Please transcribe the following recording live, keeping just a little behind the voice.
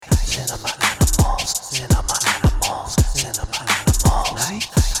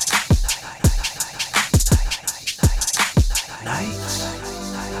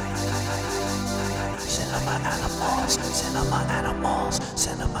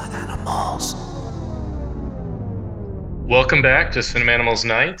Welcome back to Cinemanimals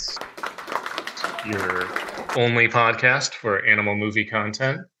Nights, your only podcast for animal movie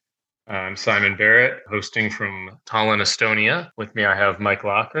content. I'm Simon Barrett, hosting from Tallinn, Estonia. With me, I have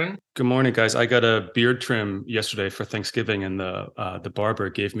MIkal. Good morning, guys. I got a beard trim yesterday for Thanksgiving, and the barber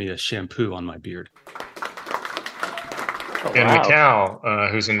gave me a shampoo on my beard. Oh, And wow.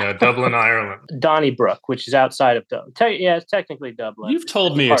 MIkal, who's in Dublin, Ireland. Donnybrook, which is outside of Dublin. It's technically Dublin. You've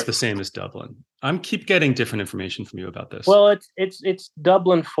told me it's the same as Dublin. I'm keep getting different information from you about this. Well, it's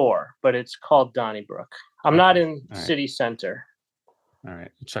Dublin 4, but it's called Donnybrook. I'm not in All right. city center. All right.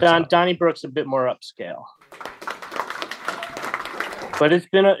 Checks out. Donnybrook's a bit more upscale. But it's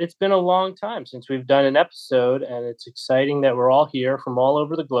been a long time since we've done an episode, and it's exciting that we're all here from all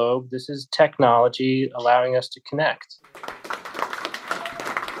over the globe. This is technology allowing us to connect.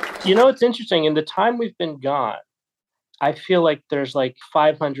 You know, it's interesting. In the time we've been gone, I feel like there's like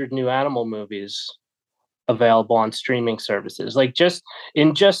 500 new animal movies available on streaming services. Like just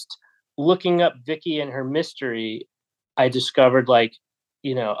looking up Vicky and Her Mystery, I discovered a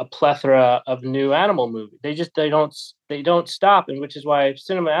plethora of new animal movies. They don't stop, and which is why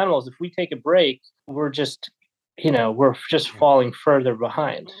Cinemanimals, if we take a break, we're just falling further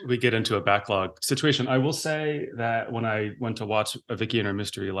behind. We get into a backlog situation. I will say that when I went to watch a Vicky and Her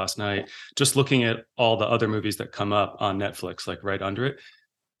Mystery last night, just looking at all the other movies that come up on Netflix, like right under it,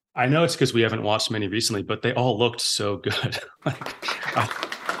 I know it's because we haven't watched many recently, but they all looked so good.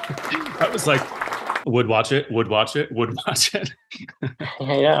 I was like, would watch it.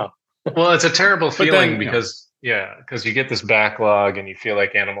 Yeah. Well, it's a terrible feeling because you get this backlog and you feel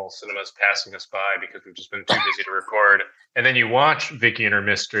like animal cinema is passing us by because we've just been too busy to record. And then you watch Vicky and Her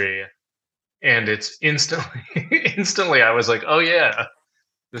Mystery, and it's instantly I was like, oh yeah,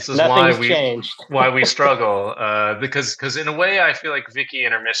 this is why we struggle. Because in a way I feel like Vicky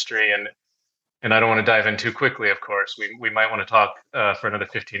and Her Mystery, and I don't want to dive in too quickly, of course. We might want to talk for another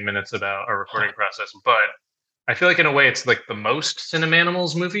 15 minutes about our recording process, but I feel like in a way it's like the most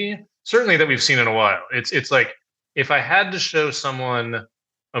Cinemanimals movie, certainly that we've seen in a while. It's like if I had to show someone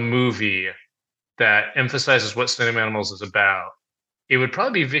a movie that emphasizes what Cinemanimals is about, it would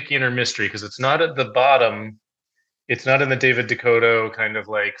probably be Vicky and Her Mystery, because it's not at the bottom. It's not in the David Dakota kind of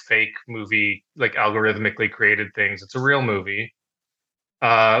like fake movie, like algorithmically created things. It's a real movie,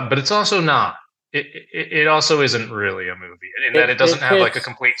 but it's also not. It also isn't really a movie in that it doesn't have like a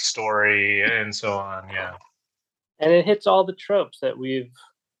complete story and so on. Yeah. And it hits all the tropes that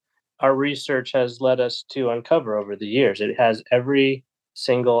our research has led us to uncover over the years. It has every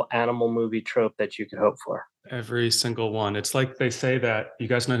single animal movie trope that you could hope for. Every single one. It's like they say that, you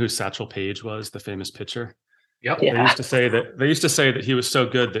guys know who Satchel Paige was, the famous pitcher? Yep. Yeah. They used to say that he was so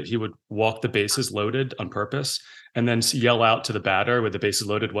good that he would walk the bases loaded on purpose and then yell out to the batter with the bases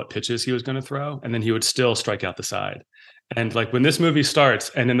loaded what pitches he was going to throw, and then he would still strike out the side. And like when this movie starts,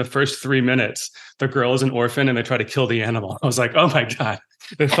 and in the first 3 minutes, the girl is an orphan and they try to kill the animal, I was like, oh my God,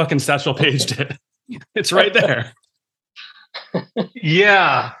 they fucking Satchel Paige it. It's right there.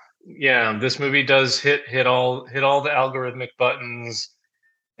 Yeah. This movie does hit all the algorithmic buttons.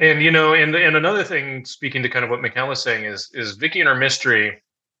 And and another thing, speaking to kind of what MIkal was saying, is Vicky and Her Mystery.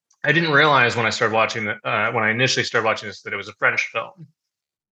 I didn't realize when I initially started watching this that it was a French film.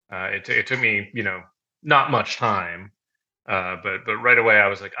 It took me not much time, but right away I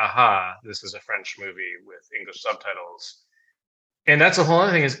was like, aha, this is a French movie with English subtitles. And that's a whole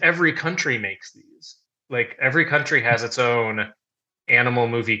other thing, is every country makes these. Like every country has its own animal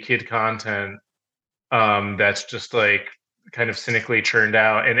movie kid content that's just like kind of cynically churned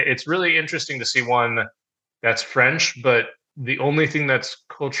out. And it's really interesting to see one that's French, but the only thing that's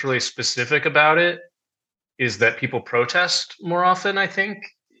culturally specific about it is that people protest more often, I think.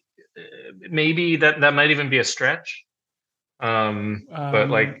 Maybe that might even be a stretch. But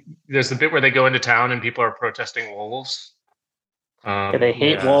like there's the bit where they go into town and people are protesting wolves. They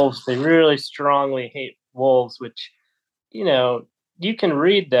hate wolves. They really strongly hate wolves, which, you can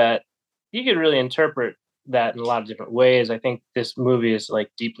read that. You could really interpret that in a lot of different ways. I think this movie is like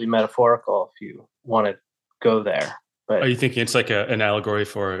deeply metaphorical if you want to go there. But are you thinking it's like an allegory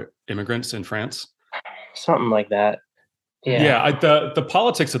for immigrants in France? Something like that. Yeah. The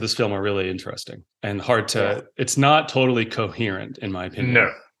politics of this film are really interesting and hard to. It's not totally coherent, in my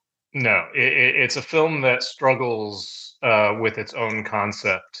opinion. No. It's a film that struggles with its own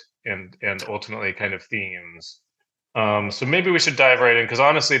concept and ultimately kind of themes. So maybe we should dive right in, because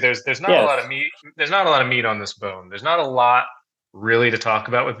honestly, there's not a lot of meat. There's not a lot of meat on this bone. There's not a lot really to talk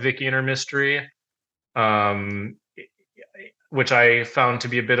about with Vicky and Her Mystery, which I found to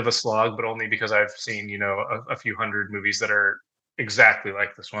be a bit of a slog, but only because I've seen a few hundred movies that are exactly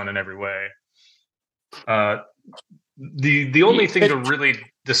like this one in every way. The only thing to really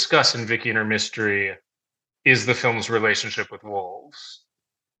discuss in Vicky and Her Mystery is the film's relationship with wolves.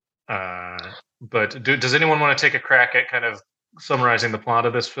 But does anyone want to take a crack at kind of summarizing the plot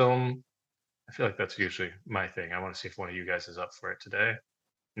of this film? I feel like that's usually my thing. I want to see if one of you guys is up for it today.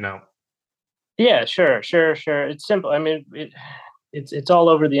 No. Yeah, sure. It's simple. I mean, it's all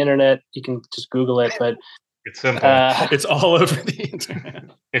over the internet. You can just Google it, but it's simple. It's all over the internet.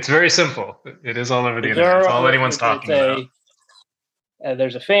 It's very simple. It is all over the internet. It's all anyone's talking about.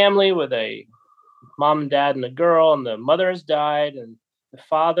 There's a family with a mom and dad and a girl, and the mother has died, and the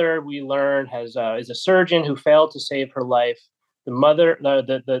father, we learn, is a surgeon who failed to save her life.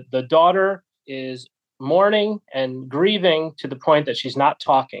 The daughter is mourning and grieving to the point that she's not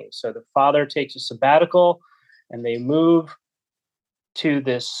talking. So the father takes a sabbatical, and they move to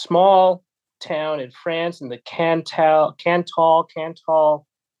this small town in France in the Cantal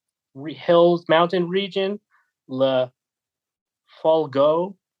Hills mountain region, Le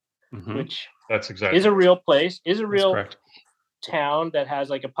Folgo, which is a real place, is a real town that has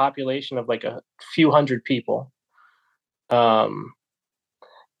like a population of like a few hundred people.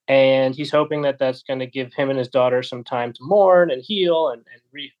 And he's hoping that that's going to give him and his daughter some time to mourn and heal and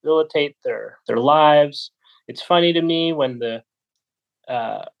rehabilitate their lives. It's funny to me when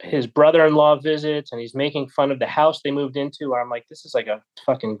his brother-in-law visits and he's making fun of the house they moved into, where I'm like, this is like a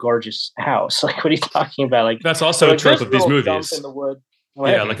fucking gorgeous house. Like, what are you talking about? Like, that's also a trope of these movies. In the wood.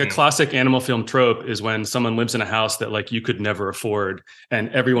 Yeah, like a classic animal film trope is when someone lives in a house that like you could never afford, and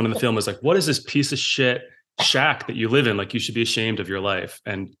everyone in the film is like, what is this piece of shit shack that you live in? Like, you should be ashamed of your life.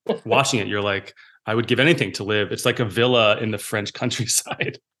 And watching it, you're like, I would give anything to live. It's like a villa in the French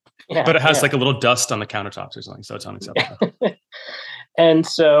countryside, but it has like a little dust on the countertops or something, so it's unacceptable. And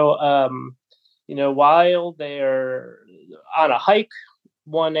so, while they're on a hike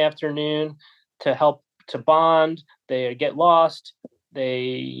one afternoon to bond, they get lost.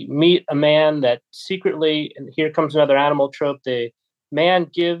 They meet a man that secretly, and here comes another animal trope, the man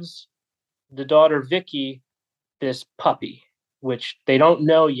gives the daughter Vicky this puppy, which they don't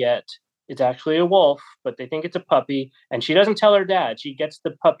know yet. It's actually a wolf, but they think it's a puppy. And she doesn't tell her dad. She gets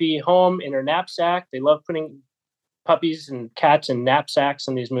the puppy home in her knapsack. They love putting puppies and cats in knapsacks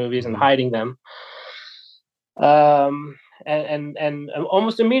in these movies and hiding them. And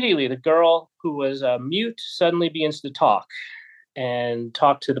almost immediately, the girl who was mute suddenly begins to talk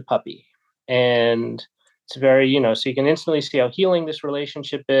to the puppy. And it's very, so you can instantly see how healing this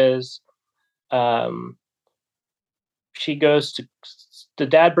relationship is. The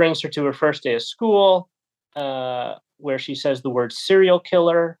dad brings her to her first day of school, where she says the word serial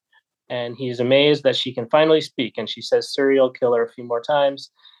killer, and he's amazed that she can finally speak. And she says serial killer a few more times.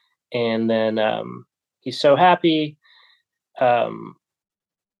 And then he's so happy.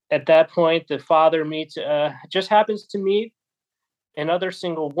 At that point, the father just happens to meet another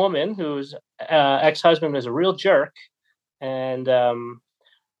single woman whose ex-husband is a real jerk. And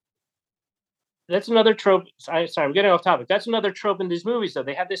that's another trope. Sorry, I'm getting off topic. That's another trope in these movies, though.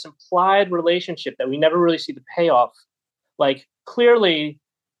 They have this implied relationship that we never really see the payoff. Like, clearly,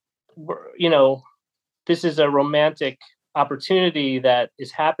 this is a romantic opportunity that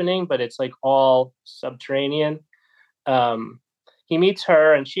is happening, but it's like all subterranean. He meets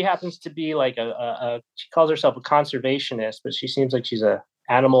her, and she happens to be like she calls herself a conservationist, but she seems like she's a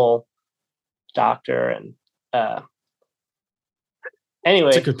animal doctor. And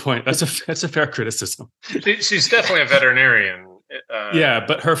anyway, that's a good point. That's a fair criticism. She's definitely a veterinarian. Yeah,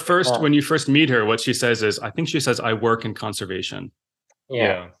 but when you first meet her, what she says is, I think she says, I work in conservation.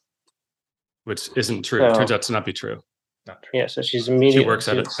 Yeah. Which isn't true. It turns out to not be true. Not true. Yeah, so she works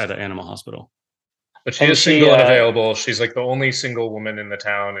at an animal hospital. But she is single and available. She's like the only single woman in the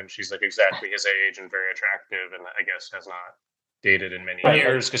town, and she's like exactly his age and very attractive, and I guess has not dated in many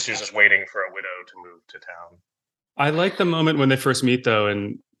years because she's just waiting for a widow to move to town. I like the moment when they first meet, though,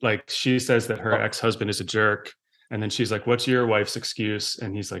 and like she says that her ex-husband is a jerk, and then she's like, what's your wife's excuse?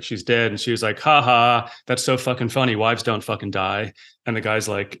 And he's like, she's dead. And she was like, haha, that's so fucking funny. Wives don't fucking die. And the guy's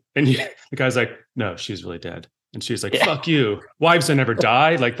like, no, she's really dead. And she's like, fuck you. Wives don't ever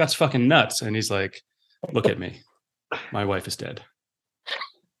die. Like, that's fucking nuts. And he's like, look at me. My wife is dead.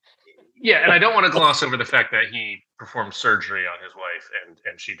 Yeah, and I don't want to gloss over the fact that he performed surgery on his wife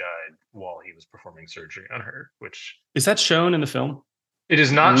and she died while he was performing surgery on her, which... Is that shown in the film? It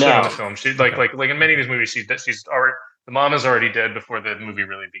is not shown in the film. She like in many of these movies, she's already, the mom is already dead before the movie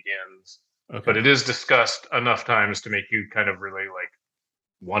really begins. Okay. But it is discussed enough times to make you kind of really like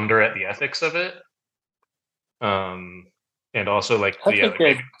wonder at the ethics of it. And also like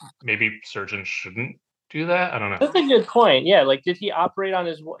maybe surgeons shouldn't do that? I don't know. That's a good point. Yeah, like did he operate on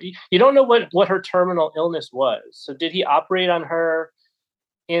his? You don't know what her terminal illness was. So did he operate on her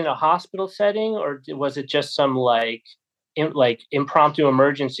in a hospital setting, or was it just some like impromptu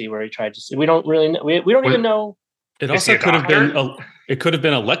emergency where he tried to? We don't really know. We don't even know. It also could have been it could have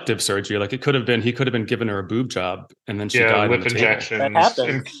been elective surgery. Like he could have been given her a boob job and then she died. Lip injections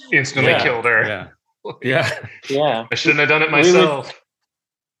and instantly killed her. Yeah. I shouldn't have done it myself.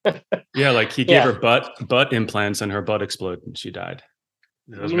 Yeah, like he gave her butt implants and her butt exploded and she died.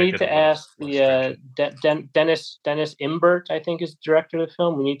 We need to ask the Dennis Imbert, I think, is the director of the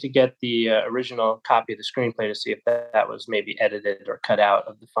film. We need to get the original copy of the screenplay to see if that was maybe edited or cut out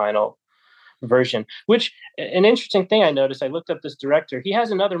of the final version. Which, an interesting thing I noticed, I looked up this director. He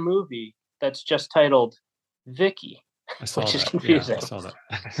has another movie that's just titled Vicky, which is confusing. Yeah, I saw that.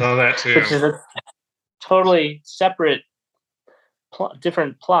 I saw that too. Which is a totally separate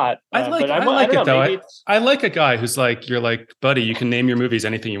different plot. I like it though. I like a guy who's like, you're like, buddy, you can name your movies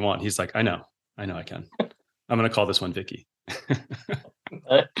anything you want. He's like, I know I can. I'm gonna call this one Vicky.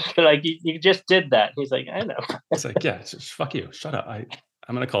 Like you just did that. He's like, I know. It's like, yeah, just fuck you. Shut up.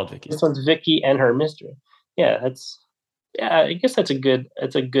 I'm gonna call it Vicky. This one's Vicky and Her Mystery. Yeah, I guess that's a good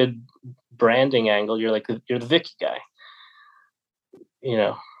branding angle. You're the Vicky guy. You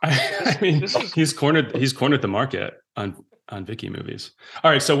know. I mean, he's cornered the market on Vicky movies.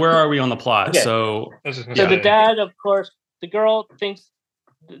 All right, so where are we on the plot? Okay. So the dad, of course, the girl thinks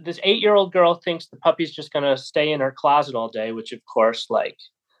this 8-year-old girl thinks the puppy's just gonna stay in her closet all day, which of course, like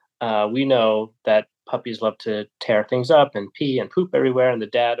we know that puppies love to tear things up and pee and poop everywhere. And the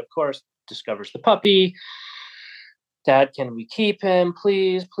dad, of course, discovers the puppy. Dad, can we keep him,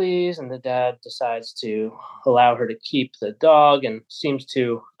 please, please? And the dad decides to allow her to keep the dog and seems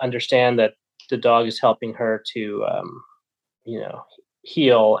to understand that the dog is helping her to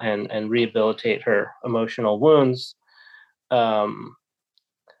heal and rehabilitate her emotional wounds. At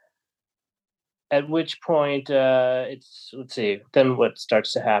which point, let's see, then what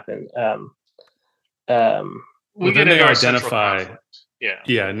starts to happen? We then get they into identify.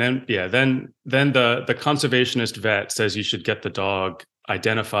 And then the conservationist vet says you should get the dog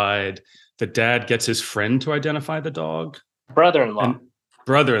identified. The dad gets his friend to identify the dog.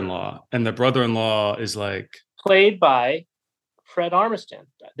 Brother-in-law, and the brother-in-law is like played by Fred Armisen.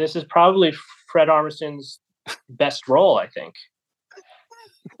 This is probably Fred Armisen's best role, I think.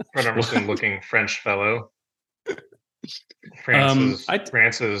 Fred Armisen looking French fellow. France's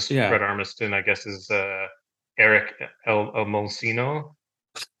Fred Armisen, I guess, is Eric El Molsino.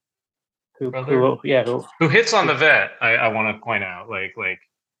 Who hits on the vet. I want to point out, like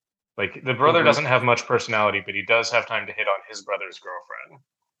the brother doesn't have much personality, but he does have time to hit on his brother's girlfriend.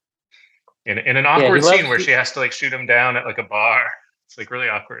 In an awkward scene where she has to like shoot him down at like a bar. It's like really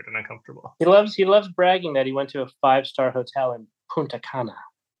awkward and uncomfortable. He loves bragging that he went to a 5-star hotel in Punta Cana.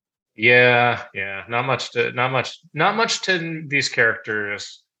 Yeah. Not much to these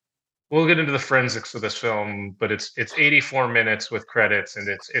characters. We'll get into the forensics of this film, but it's 84 minutes with credits and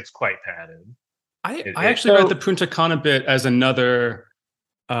it's quite padded. I actually read the Punta Cana bit as another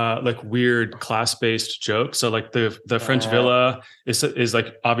like weird class-based joke. So like the French villa is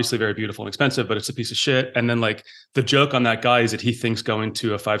like obviously very beautiful and expensive, but it's a piece of shit. And then like the joke on that guy is that he thinks going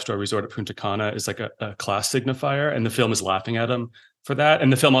to a 5-star resort at Punta Cana is like a class signifier, and the film is laughing at him for that.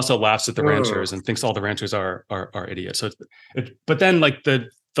 And the film also laughs at the ranchers and thinks all the ranchers are idiots. So but then like the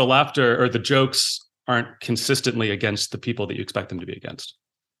laughter or the jokes aren't consistently against the people that you expect them to be against.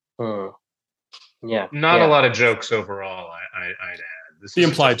 Not a lot of jokes overall, I'd add. The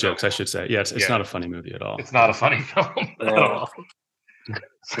implied jokes, I should say. Yeah, it's not a funny movie at all. It's not a funny film at all.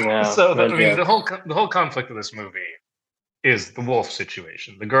 So the whole conflict of this movie is the wolf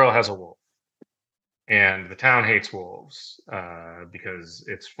situation. The girl has a wolf, and the town hates wolves because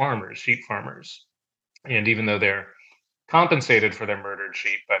it's sheep farmers, and even though they're compensated for their murdered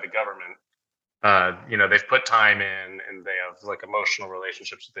sheep by the government, they've put time in and they have like emotional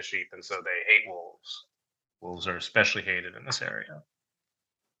relationships with the sheep, and so they hate wolves. Wolves are especially hated in this area.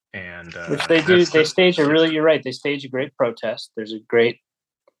 And which they do. They stage you're right. They stage a great protest. There's a great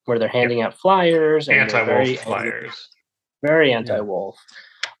where they're handing out flyers and anti-wolf flyers. Very anti-wolf.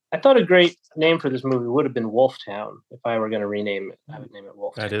 I thought a great name for this movie would have been Wolftown. If I were going to rename it, I would name it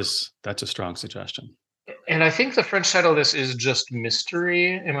Wolftown. That's a strong suggestion. And I think the French title of this is just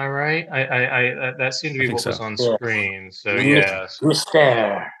Mystery. Am I right? I that seemed to be what was on screen. So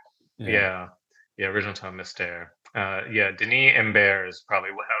Mystère. Yeah. Original title Mystère. Denis Imbert is probably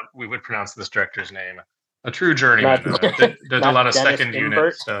how we would pronounce this director's name. A true journeyman. There's a lot of Dennis second Imbert.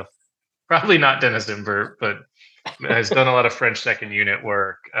 unit stuff. Probably not Dennis Imbert, but has done a lot of French second unit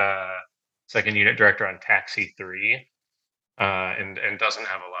work. second unit director on Taxi 3, and doesn't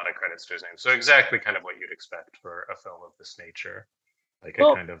have a lot of credits to his name. So exactly kind of what you'd expect for a film of this nature, like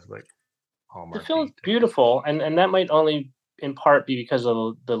a kind of like Hallmark. The film's beautiful, and that might only in part be because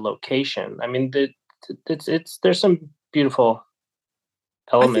of the location. I mean, it's there's some beautiful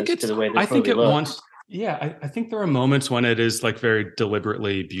elements to the way this movie looks. I think there are moments when it is like very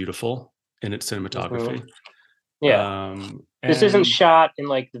deliberately beautiful in its cinematography. Mm-hmm. Yeah. This isn't shot in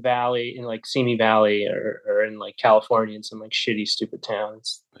like the valley, in like Simi Valley, or in like California in some like shitty, stupid town.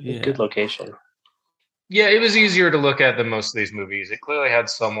 It's a good location. Yeah, it was easier to look at than most of these movies. It clearly had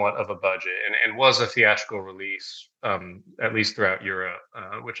somewhat of a budget and was a theatrical release, at least throughout Europe,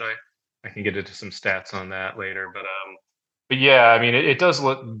 which I can get into some stats on that later. But yeah, I mean, it does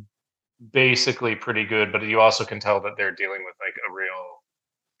look basically pretty good, but you also can tell that they're dealing with like a real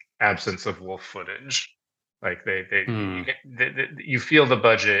absence of wolf footage. Like you feel the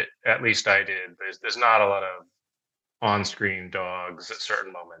budget. At least I did. There's not a lot of on-screen dogs at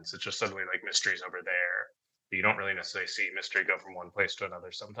certain moments. It's just suddenly like Mystery's over there. You don't really necessarily see Mystery go from one place to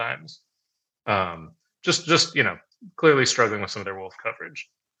another sometimes. Just clearly struggling with some of their wolf coverage.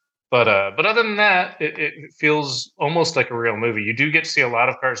 But other than that, it feels almost like a real movie. You do get to see a lot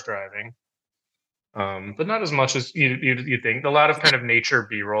of cars driving, but not as much as you think. A lot of kind of nature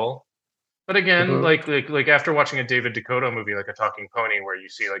B-roll. But again, like after watching a David Dakota movie, like A Talking Pony, where you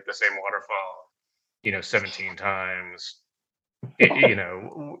see like the same waterfall, 17 times.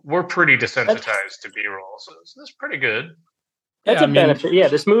 We're pretty desensitized to B-roll, so that's pretty good. That's a benefit. Yeah,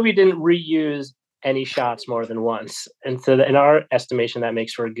 this movie didn't reuse any shots more than once, and so in our estimation, that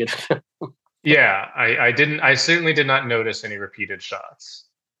makes for a good film. Yeah, I certainly did not notice any repeated shots,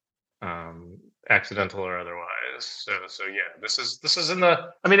 accidental or otherwise. So yeah, this is in the.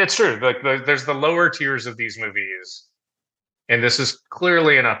 I mean, it's true. Like there's the lower tiers of these movies. And this is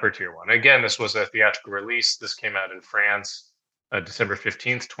clearly an upper tier one. Again, this was a theatrical release. This came out in France, December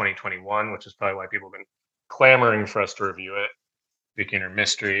 15th, 2021, which is probably why people have been clamoring for us to review it. Vicky and Her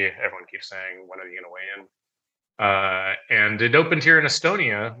Mystery. Everyone keeps saying, when are you going to weigh in? And it opened here in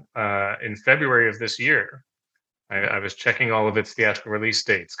Estonia in February of this year. I was checking all of its theatrical release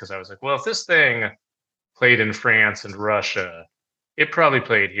dates because I was like, well, if this thing played in France and Russia, it probably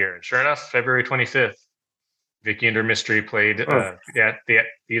played here. And sure enough, February 25th. Vicky and Her Mystery played at the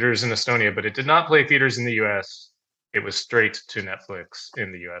theaters in Estonia, but it did not play theaters in the US. It was straight to Netflix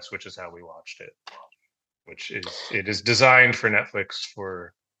in the US, which is how we watched it. It is designed for Netflix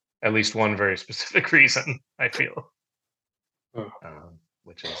for at least one very specific reason, I feel.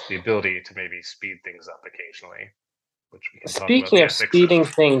 Which is the ability to maybe speed things up occasionally. Which we can Speaking of speeding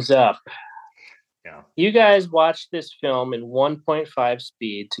things up, yeah, you guys watched this film in 1.5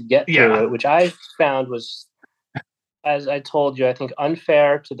 speed to get through it, which I found was, as I told you, I think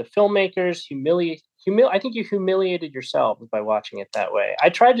unfair to the filmmakers. I think you humiliated yourselves by watching it that way. I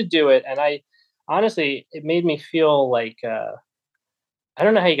tried to do it, and honestly, it made me feel like I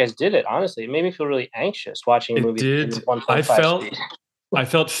don't know how you guys did it. Honestly, it made me feel really anxious watching a movie in 1.5 speed. I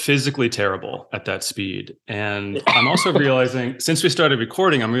felt physically terrible at that speed, and I'm also realizing since we started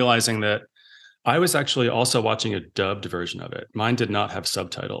recording, I'm realizing that I was actually also watching a dubbed version of it. Mine did not have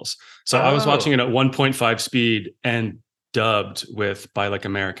subtitles. So I was watching it at 1.5 speed and dubbed by like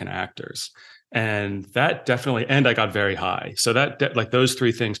American actors. And that definitely, and I got very high. So that like those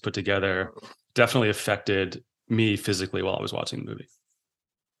three things put together definitely affected me physically while I was watching the movie.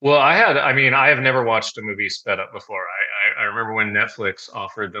 Well, I have never watched a movie sped up before. I remember when Netflix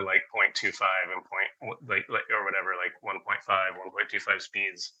offered the like 0.25 and or whatever, like 1.5, 1.25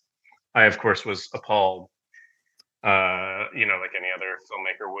 speeds. I, of course, was appalled, like any other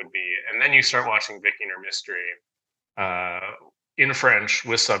filmmaker would be. And then you start watching Vicky and Her Mystery in French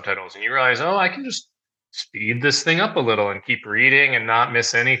with subtitles, and you realize, I can just speed this thing up a little and keep reading and not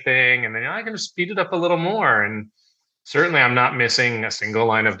miss anything. And then I can just speed it up a little more. And certainly I'm not missing a single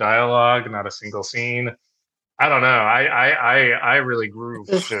line of dialogue, not a single scene. I don't know. I really groove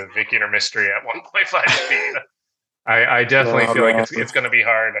to Vicky and Her Mystery at 1.5 speed. I definitely feel like it's going to be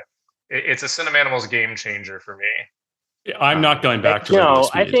hard. It's a Cinemanimals game changer for me. I'm not going back to regular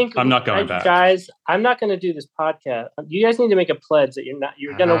speed. I think I'm not going back. Guys, I'm not going to do this podcast. You guys need to make a pledge that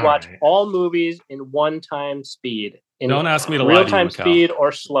you're going to watch all movies in one-time speed. Don't ask me to real-time speed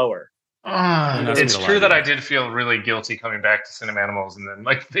or slower. It's true that I did feel really guilty coming back to Cinemanimals and then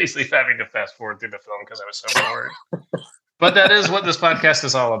like basically having to fast forward through the film because I was so bored. But that is what this podcast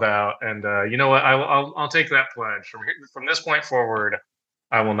is all about. And you know what? I'll take that pledge. From this point forward,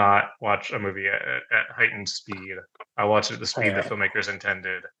 I will not watch a movie at heightened speed. I'll watch it at the speed the filmmakers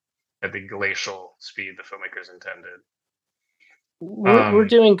intended, at the glacial speed the filmmakers intended. we're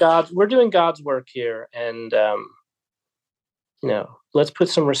doing God's work here, and let's put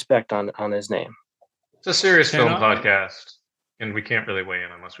some respect on his name. It's a serious film podcast, and we can't really weigh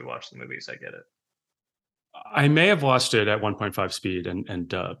in unless we watch the movies. I get it. I may have watched it at 1.5 speed and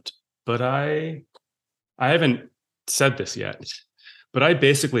dubbed, but I haven't said this yet. But I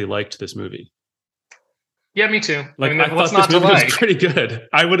basically liked this movie. Yeah, me too. Like, I thought this movie was pretty good.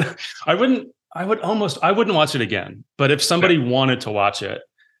 I wouldn't watch it again. But if somebody wanted to watch it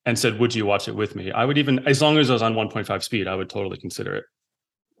and said, "Would you watch it with me?" I would, even as long as I was on 1.5 speed, I would totally consider it.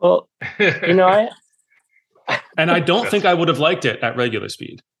 Well, and I don't think I would have liked it at regular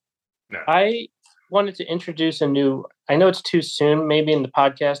speed. No. I wanted to introduce I know it's too soon maybe in the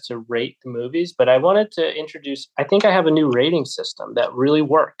podcast to rate the movies, but I wanted to introduce, I think I have a new rating system that really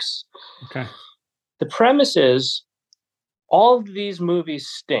works. Okay. The premise is all of these movies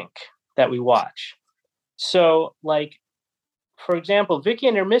stink that we watch. So, like, for example, Vicky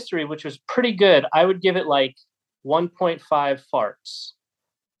and Her Mystery, which was pretty good, I would give it like 1.5 farts.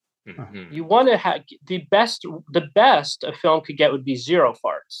 Mm-hmm. You want to have the best a film could get would be 0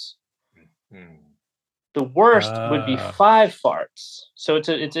 farts. Mm-hmm. The worst would be 5 farts. So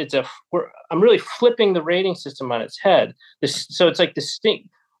I'm really flipping the rating system on its head. So it's like the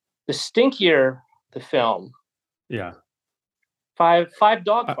stinkier the film. Yeah. 5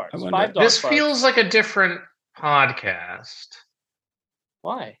 dog farts. 5 dog this farts. Feels like a different podcast.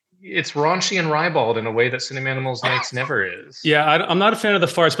 Why? It's raunchy and ribald in a way that Cinemanimals Nights never is. Yeah, I'm not a fan of the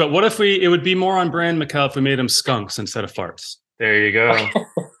farts, but what if it would be more on brand, MIkal, if we made them skunks instead of farts? There you go.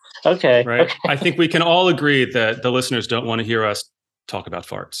 Okay. Right. Okay. I think we can all agree that the listeners don't want to hear us talk about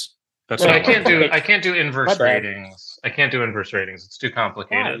farts. That's I can't do inverse ratings. I can't do inverse ratings. It's too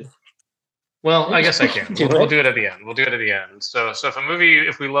complicated. Why? Well, I guess I can. We'll do it at the end. So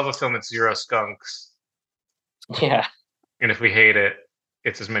if we love a film, it's 0 skunks. Yeah. And if we hate it,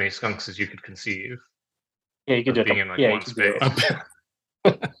 it's as many skunks as you could conceive. Yeah, you could do it. Being in like one space.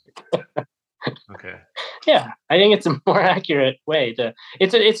 Okay. Yeah, I think it's a more accurate way to.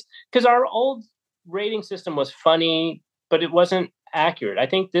 It's because our old rating system was funny, but it wasn't accurate. I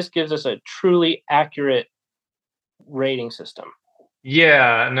think this gives us a truly accurate rating system.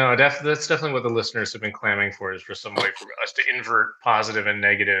 Yeah, no, that's definitely what the listeners have been clamoring for, is for some way for us to invert positive and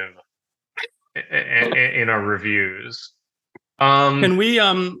negative in our reviews. Can we?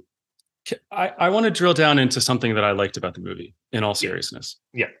 I want to drill down into something that I liked about the movie, in all seriousness.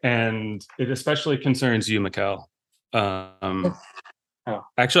 Yeah. And it especially concerns you, MIkal.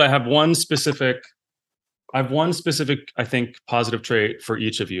 Actually, I have one specific, I think, positive trait for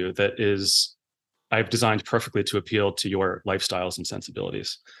each of you that is, I've designed perfectly to appeal to your lifestyles and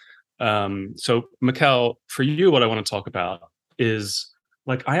sensibilities. So, MIkal, for you, what I want to talk about is,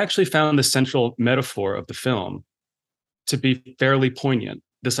 like, I actually found the central metaphor of the film to be fairly poignant.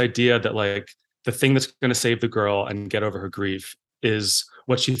 This idea that, like, the thing that's going to save the girl and get over her grief is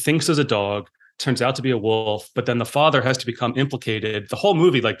what she thinks is a dog turns out to be a wolf, but then the father has to become implicated. The whole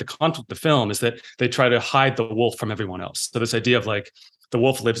movie, like the conflict of the film, is that they try to hide the wolf from everyone else. So this idea of, like, the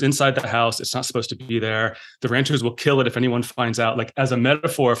wolf lives inside the house, it's not supposed to be there. The ranchers will kill it if anyone finds out, like, as a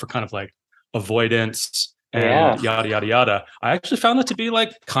metaphor for kind of like avoidance and yada, yada, yada. I actually found that to be,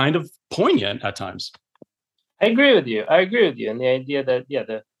 like, kind of poignant at times. I agree with you. And the idea that,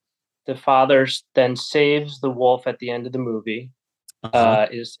 the father then saves the wolf at the end of the movie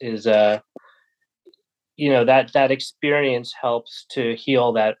is that experience helps to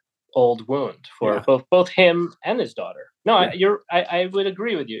heal that old wound for both him and his daughter. No, I would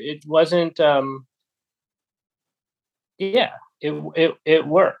agree with you. It wasn't. It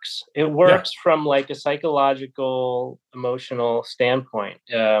works. It works from, like, a psychological, emotional standpoint.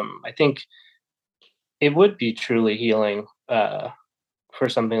 I think it would be truly healing for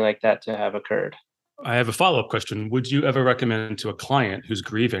something like that to have occurred. I have a follow-up question. Would you ever recommend to a client who's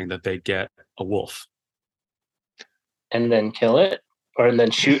grieving that they get a wolf? And then kill it? And then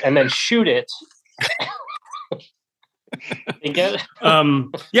shoot it?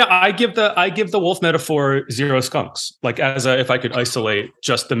 I give the wolf metaphor 0 skunks. Like, if I could isolate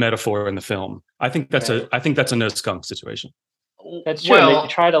just the metaphor in the film, I think that's a no skunk situation. That's true. Well,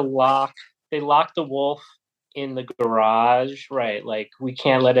 they lock the wolf in the garage, right? Like, we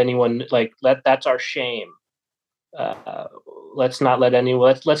can't let anyone, like, that's our shame. Let's not let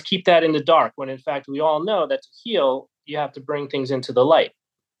anyone. Let's keep that in the dark. When in fact we all know that to heal, you have to bring things into the light.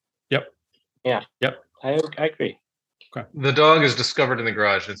 Yep. Yeah. Yep. I agree. Okay. The dog is discovered in the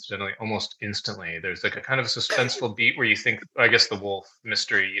garage, incidentally, almost instantly. There's, like, a kind of suspenseful beat where you think, I guess, the wolf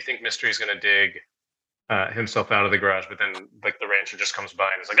mystery. You think Mystery's going to dig himself out of the garage, but then, like, the rancher just comes by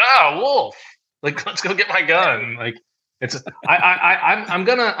and is like, wolf! Like, let's go get my gun. Like, I'm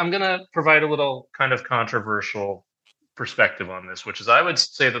gonna provide a little kind of controversial perspective on this, which is I would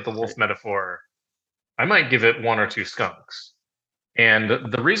say that the wolf metaphor, I might give it 1 or 2 skunks. And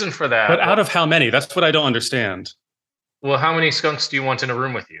the reason for that, but out of how many? That's what I don't understand. Well, how many skunks do you want in a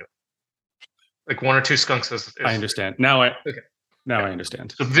room with you? Like 1 or 2 skunks is I understand. Now I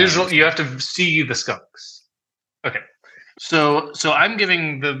understand. So visual, you have to see the skunks. Okay. So I'm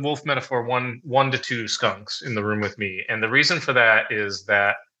giving the wolf metaphor 1 to 2 skunks in the room with me. And the reason for that is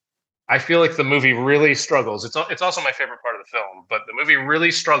that I feel like the movie really struggles. It's also my favorite part of the film, but the movie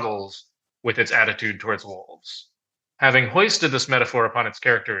really struggles with its attitude towards wolves. Having hoisted this metaphor upon its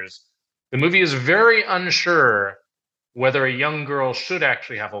characters, the movie is very unsure whether a young girl should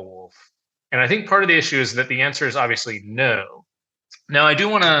actually have a wolf. And I think part of the issue is that the answer is obviously no. Now, I do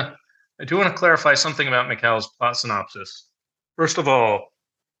want to clarify something about MIkal's plot synopsis. First of all,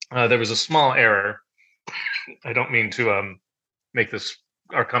 there was a small error. I don't mean to make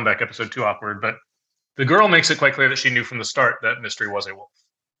our comeback episode too awkward, but the girl makes it quite clear that she knew from the start that Mystery was a wolf.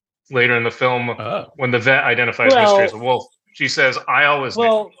 Later in the film, when the vet identifies Mystery as a wolf, she says, "I always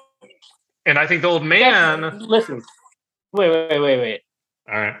knew." And I think the old man. Listen, wait.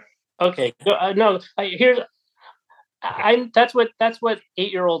 All right. Okay. No. That's what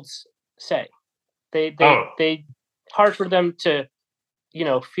 8-year-olds say. They hard for them to,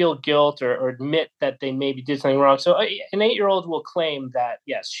 feel guilt or admit that they maybe did something wrong. So an 8-year-old will claim that,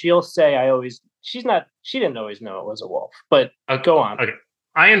 yes, she'll say, she didn't always know it was a wolf, but go on. Okay.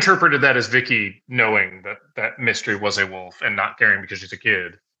 I interpreted that as Vicky knowing that Mystery was a wolf and not caring because she's a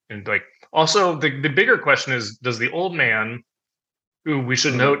kid. And also the bigger question is, does the old man, who we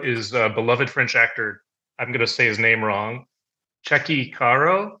should note is a beloved French actor, I'm going to say his name wrong, Checky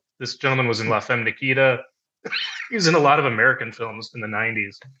Caro. This gentleman was in La Femme Nikita. He's in a lot of American films in the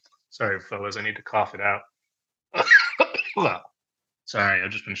 90s. Sorry, fellas, I need to cough it out. Sorry,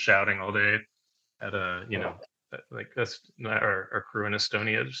 I've just been shouting all day at that's our crew in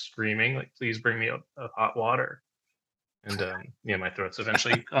Estonia, just screaming, like, please bring me a hot water. And my throat's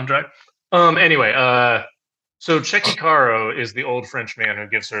eventually gone dry. Anyway, so Checky Caro is the old French man who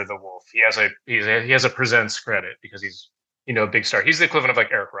gives her the wolf. He has a presents credit because he's a big star. He's the equivalent of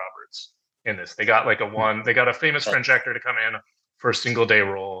like Eric Roberts in this. They got they got a famous French actor to come in for a single day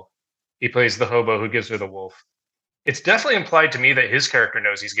role. He plays the hobo who gives her the wolf. It's definitely implied to me that his character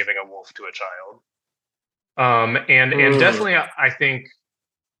knows he's giving a wolf to a child. And definitely I think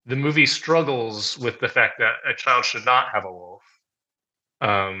the movie struggles with the fact that a child should not have a wolf.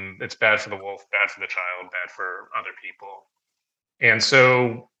 It's bad for the wolf, bad for the child, bad for other people. And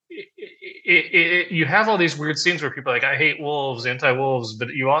so you have all these weird scenes where people are like, I hate wolves, anti-wolves, but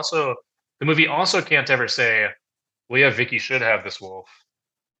the movie also can't ever say, well, yeah, Vicky should have this wolf.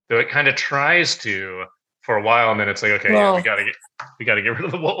 Though it kind of tries to for a while, and then it's like, okay, we gotta get rid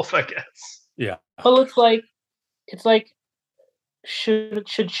of the wolf, I guess. Yeah. Well, it's like should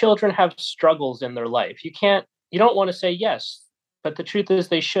children have struggles in their life? You don't want to say yes, but the truth is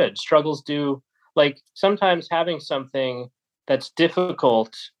they should. Struggles do, like, sometimes having something that's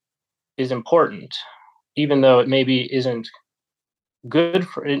difficult is important, even though it maybe isn't good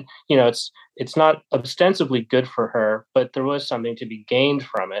for it. It's not ostensibly good for her, but there was something to be gained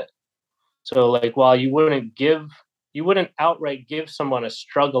from it. So, like, while you wouldn't outright give someone a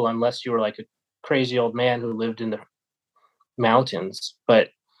struggle unless you were like a crazy old man who lived in the mountains. But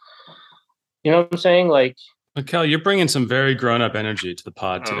you know what I'm saying? Like, MIkal, you're bringing some very grown-up energy to the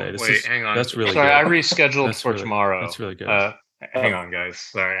pod today. Hang on. That's really Sorry, good. I rescheduled for tomorrow. That's really good. Hang on, guys.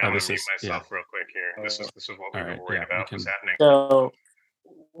 Sorry, I'm going to mute myself real quick here. This is what we were worried about was happening. So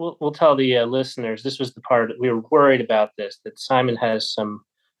we'll tell the listeners, this was the part we were worried about that Simon has some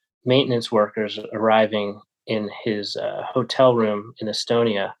maintenance workers arriving in his hotel room in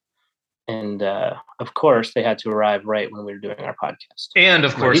Estonia. And of course, they had to arrive right when we were doing our podcast. And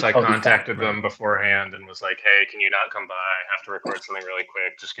of course, I contacted them beforehand and was like, hey, can you not come by? I have to record something really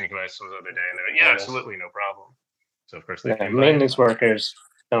quick. Just can you come by some other day? And they're like, yeah, absolutely, no problem. So of course, maintenance workers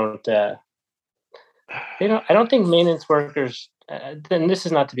don't. I don't think maintenance workers. Then this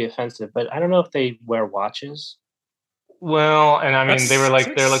is not to be offensive, but I don't know if they wear watches. Well, and I mean, they're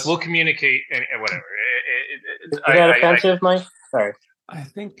like, we'll communicate and whatever. Is that offensive, Mike? Sorry. I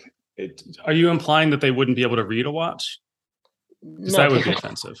think. Are you implying that they wouldn't be able to read a watch? Because that would be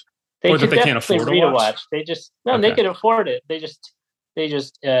offensive. Or that they can't afford a watch. They just they can afford it. They just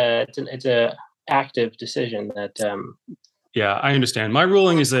it's a active decision that. Yeah, I understand. My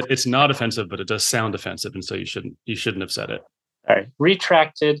ruling is that it's not offensive, but it does sound offensive, and so you shouldn't have said it. All right,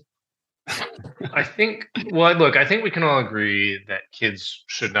 retracted. I think we can all agree that kids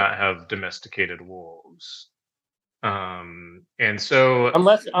should not have domesticated wolves. And so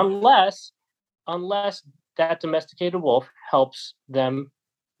unless that domesticated wolf helps them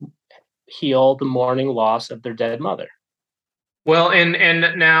heal the mourning loss of their dead mother. Well,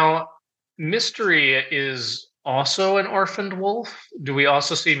 and now Mystery is also an orphaned wolf. Do we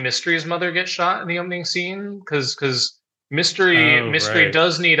also see Mystery's mother get shot in the opening scene? Because Mystery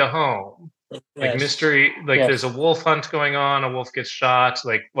does need a home. Like Mystery, there's a wolf hunt going on, a wolf gets shot,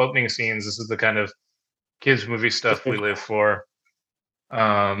 like opening scenes. This is the kind of kids movie stuff we live for.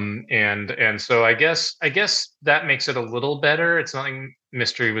 And so I guess that makes it a little better. It's not like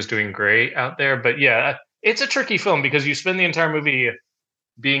Mystery was doing great out there, but yeah, it's a tricky film because you spend the entire movie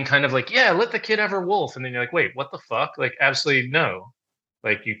being kind of like, yeah, let the kid have her wolf, and then you're like, wait, what the fuck? Like, absolutely no.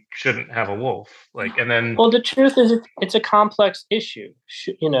 Like, you shouldn't have a wolf. Like, and then well, the truth is, it's a complex issue,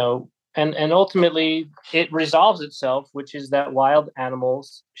 you know, and ultimately it resolves itself, which is that wild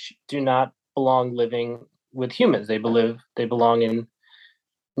animals do not belong living with humans. They belong in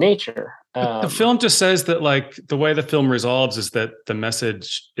nature. The film just says that, like, the way the film resolves is that the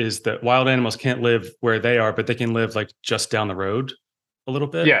message is that wild animals can't live where they are, but they can live like just down the road a little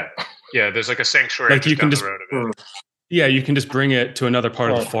bit. Yeah. There's like a sanctuary like you can down just the road of it. Yeah, you can just bring it to another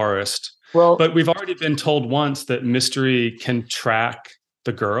part of the forest. Well, but we've already been told once that Mystery can track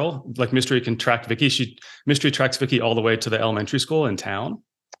the girl. Like, Mystery can track Vicky. Mystery tracks Vicky all the way to the elementary school in town.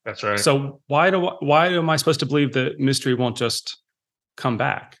 That's right. So why am I supposed to believe that Mystery won't just come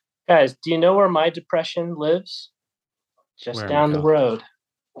back? Guys, do you know where my depression lives? Just down the road.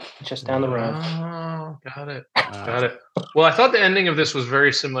 Just down the road. Oh, got it. Got it. Well, I thought the ending of this was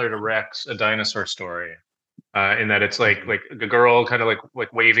very similar to Rex, A Dinosaur Story, in that it's like the girl kind of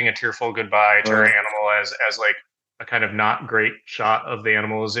like waving a tearful goodbye to her animal as like a kind of not great shot of the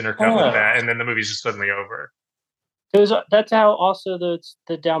animals intercut with that, and then the movie's just suddenly over. That's how also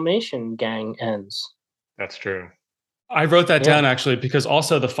the Dalmatian gang ends. That's true. I wrote that down actually because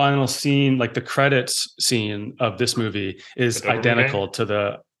also the final scene, like the credits scene of this movie, is identical to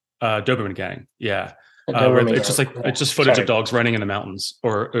the Doberman gang. Yeah. It's just footage of dogs running in the mountains,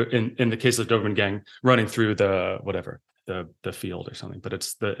 or in the case of the Doberman gang, running through the field or something.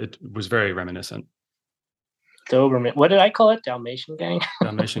 But it was very reminiscent. Doberman. What did I call it? Dalmatian gang.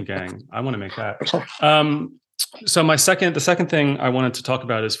 Dalmatian gang. I want to make that. So the second thing I wanted to talk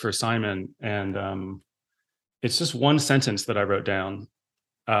about is for Simon, and it's just one sentence that I wrote down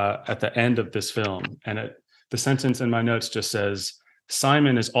at the end of this film, and the sentence in my notes just says,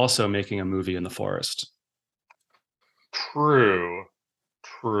 "Simon is also making a movie in the forest." True.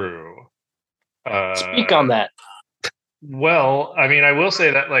 Speak on that. Well, I mean, I will say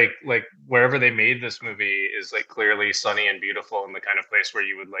that like wherever they made this movie is like clearly sunny and beautiful and the kind of place where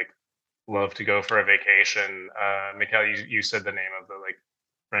you would like love to go for a vacation. MIkal, you said the name of the like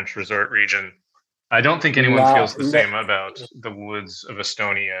French resort region. I don't think anyone feels the same about the woods of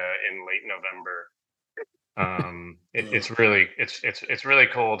Estonia in late November. It's really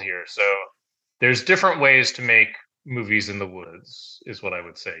cold here. So there's different ways to make movies in the woods, is what I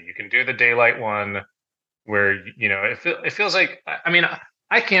would say. You can do the daylight one, where it feels like, I mean,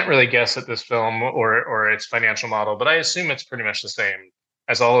 I can't really guess at this film or its financial model, but I assume it's pretty much the same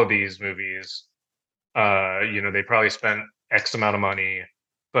as all of these movies. They probably spent X amount of money.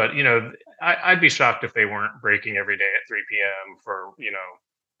 But, I'd be shocked if they weren't breaking every day at 3 p.m. for,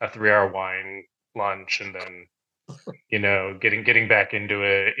 a 3-hour wine lunch and then, getting back into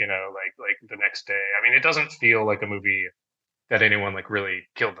it, like the next day. I mean, it doesn't feel like a movie that anyone like really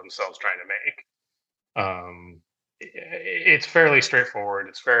killed themselves trying to make. It's fairly straightforward.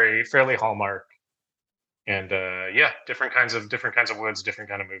 It's fairly Hallmark. And different kinds of woods, different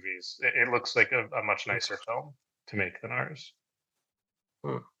kind of movies. It looks like a much nicer film to make than ours.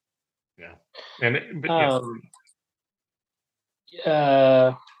 Yeah.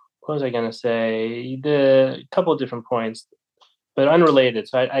 What was I going to say? The couple of different points, but unrelated.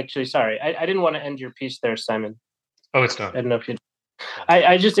 So I didn't want to end your piece there, Simon. Oh, it's done. I don't know if you.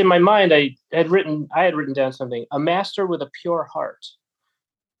 I just, in my mind, I had written down something: a master with a pure heart.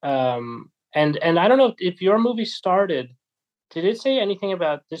 And I don't know if your movie started. Did it say anything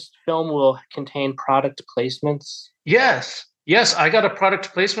about this film will contain product placements? Yes, I got a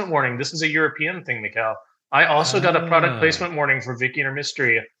product placement warning. This is a European thing, MIkal. I also got a product placement warning for Vicky and Her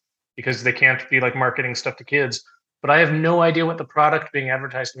Mystery because they can't be like marketing stuff to kids. But I have no idea what the product being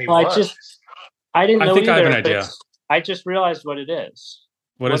advertised to me was. I didn't know I think either, I have an idea. I just realized what it is.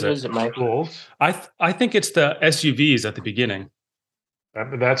 What is it, Michael? I think it's the SUVs at the beginning.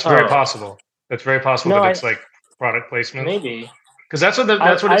 That's very possible. That's very possible that it's like product placement. Maybe. Because that's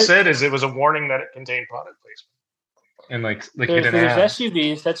what it said, is it was a warning that it contained product placement. And like there's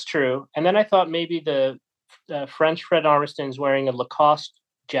SUVs, that's true. And then I thought maybe the French Fred Armisten's wearing a Lacoste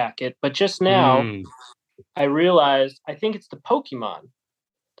jacket, but just now I realized I think it's the Pokemon.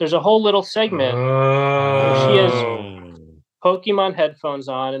 There's a whole little segment where she has Pokemon headphones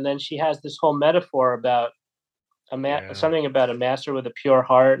on, and then she has this whole metaphor about something about a master with a pure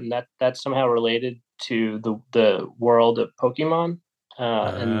heart, and that's somehow related to the world of Pokemon.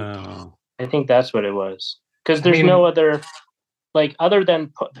 And I think that's what it was, because there's no other, like, other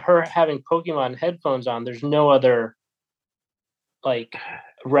than her having Pokemon headphones on, there's no other like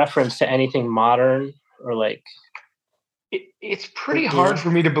reference to anything modern or like. It's pretty hard for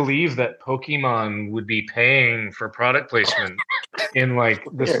me to believe that Pokemon would be paying for product placement in like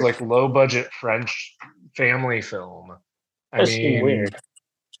this like low budget French family film. I mean, weird.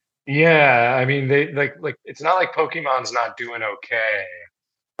 Yeah, I mean they like it's not like Pokemon's not doing okay.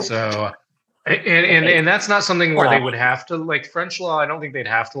 So and that's not something where they would have to, like, French law. I don't think they'd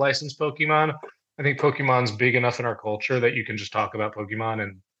have to license Pokemon. I think Pokemon's big enough in our culture that you can just talk about Pokemon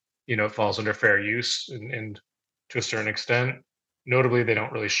and it falls under fair use and to a certain extent. Notably, they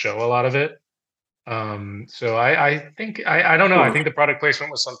don't really show a lot of it. So I think I don't know. I think the product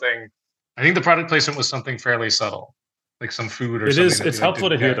placement was something. I think the product placement was something fairly subtle, like some food or something. It is. It's helpful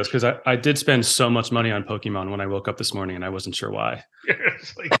to hear this, because I did spend so much money on Pokemon when I woke up this morning, and I wasn't sure why.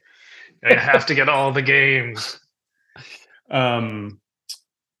 It's like, I have to get all the games.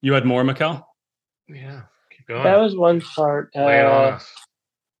 You had more, MIkal? Yeah, keep going. That was one part. Lay it on us.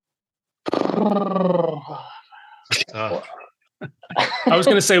 I was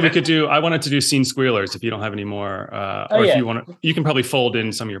going to say I wanted to do scene squealers if you don't have any more, if you want to, you can probably fold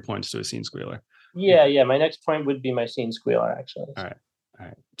in some of your points to a scene squealer. Yeah. My next point would be my scene squealer, actually. All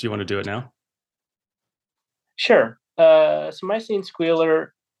right. Do you want to do it now? Sure. So my scene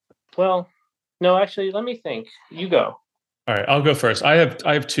squealer, well, no, actually, let me think. You go. All right, I'll go first. I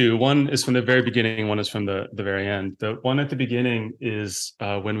have two. One is from the very beginning. One is from the very end. The one at the beginning is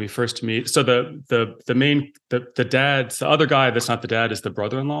when we first meet. So the dad, the other guy that's not the dad, is the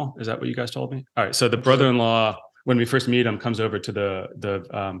brother-in-law. Is that what you guys told me? All right. So the brother-in-law, when we first meet him, comes over to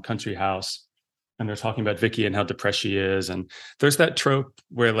the country house, and they're talking about Vicky and how depressed she is. And there's that trope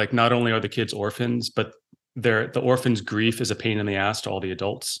where, like, not only are the kids orphans, but the orphan's grief is a pain in the ass to all the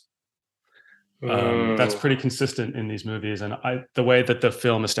adults. That's pretty consistent in these movies, and the way that the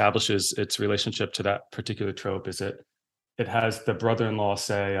film establishes its relationship to that particular trope is it has the brother-in-law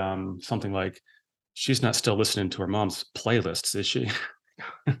say something like, "She's not still listening to her mom's playlists, is she?"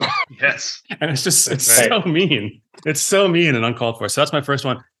 Yes, and it's so mean. It's so mean and uncalled for. So that's my first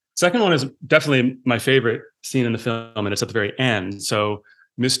one. Second one is definitely my favorite scene in the film, and it's at the very end. So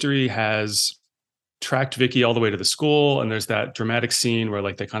Mystery has tracked Vicky all the way to the school, and there's that dramatic scene where,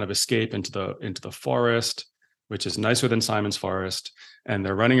 like, they kind of escape into the forest, which is nicer than Simon's forest, and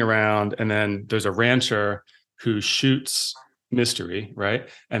they're running around, and then there's a rancher who shoots Mystery, right?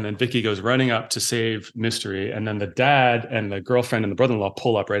 And then Vicky goes running up to save Mystery, and then the dad and the girlfriend and the brother-in-law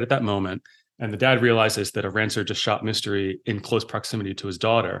pull up right at that moment, and the dad realizes that a rancher just shot Mystery in close proximity to his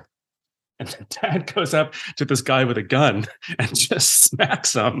daughter, and the dad goes up to this guy with a gun and just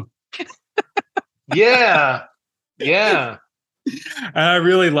smacks him. Yeah. And I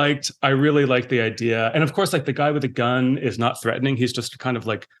really liked the idea. And of course, like, the guy with the gun is not threatening. He's just kind of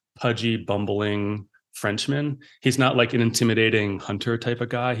like pudgy, bumbling Frenchman. He's not like an intimidating hunter type of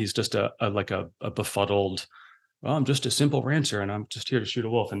guy. He's just a befuddled, well, I'm just a simple rancher and I'm just here to shoot a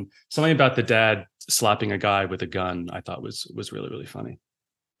wolf. And something about the dad slapping a guy with a gun, I thought was really, really funny.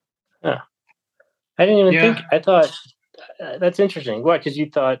 Yeah. I didn't even think, I thought, that's interesting. What? Because you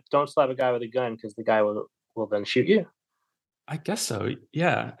thought, don't slap a guy with a gun because the guy will then shoot you. I guess so.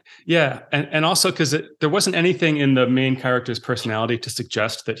 Yeah. And also because there wasn't anything in the main character's personality to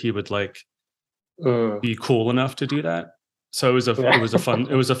suggest that he would, like, be cool enough to do that. So it was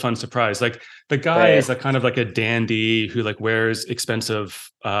a fun surprise. Like, the guy is a kind of like a dandy who, like, wears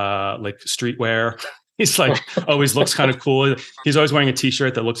expensive like streetwear. He's like always looks kind of cool. He's always wearing a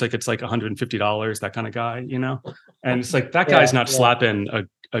t-shirt that looks like it's like $150, that kind of guy, And it's like, that guy's not slapping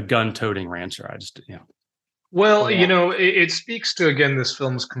a gun-toting rancher. Well, it speaks to, again, this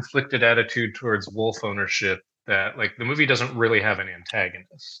film's conflicted attitude towards wolf ownership, that, like, the movie doesn't really have an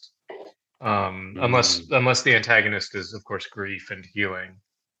antagonist. Unless the antagonist is, of course, grief and healing,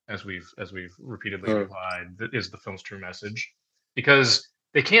 as we've repeatedly implied, that is the film's true message. Because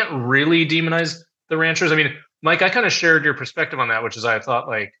they can't really demonize the ranchers. I mean, Mike, I kind of shared your perspective on that, which is, I thought,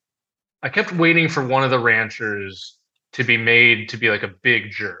 like, I kept waiting for one of the ranchers to be made to be like a big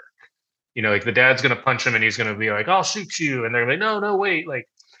jerk. Like, the dad's going to punch him and he's going to be like, "I'll shoot you." And they're like, no, wait. Like,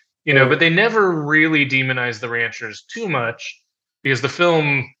 but they never really demonize the ranchers too much, because the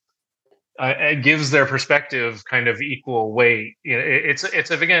film, it gives their perspective kind of equal weight. It's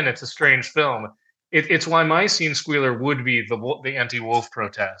a strange film. It's why my scene squealer would be the anti-wolf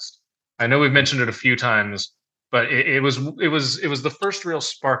protest. I know we've mentioned it a few times, but it was the first real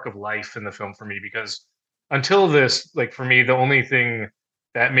spark of life in the film for me, because until this, like for me, the only thing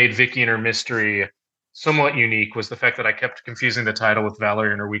that made Vicky and Her Mystery somewhat unique was the fact that I kept confusing the title with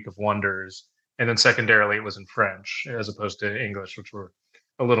Valerie and Her Week of Wonders, and then secondarily it was in French as opposed to English, which we're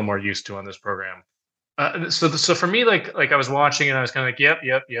a little more used to on this program. So for me, like I was watching and I was kind of like, yep,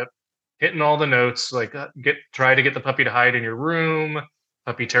 hitting all the notes. Like try to get the puppy to hide in your room.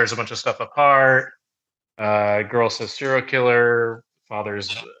 Puppy tears a bunch of stuff apart. Girl says serial killer.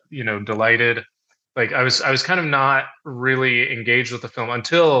 Father's delighted. Like I was kind of not really engaged with the film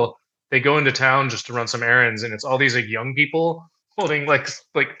until they go into town just to run some errands, and it's all these like young people holding like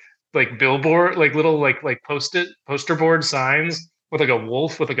billboard, like little like poster board signs with like a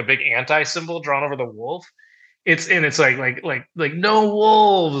wolf with like a big anti symbol drawn over the wolf. It's like no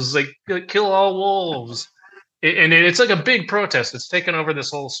wolves, like kill all wolves. And it's like a big protest. It's taken over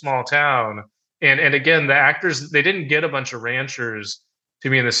this whole small town. And again, the actors, they didn't get a bunch of ranchers to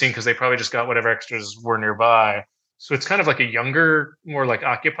be in the scene because they probably just got whatever extras were nearby. So it's kind of like a younger, more like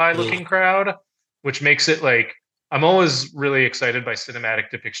Occupy looking crowd, which makes it like I'm always really excited by cinematic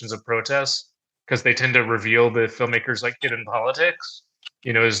depictions of protests because they tend to reveal the filmmakers' like hidden politics.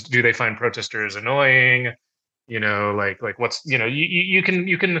 Do they find protesters annoying? Like what's you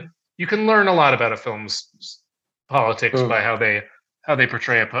can learn a lot about a film's politics by how they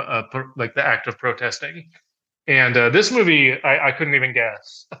portray like the act of protesting. And this movie, I couldn't even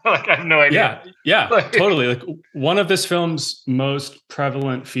guess. Like I have no idea. Yeah, totally. Like one of this film's most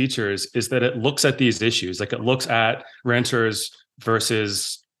prevalent features is that it looks at these issues. Like it looks at ranchers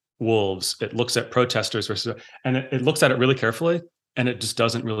versus wolves. It looks at protesters versus, and it looks at it really carefully, and it just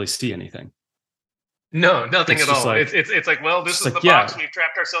doesn't really see anything. No, nothing at all. Like, it's like, well, this is the box we've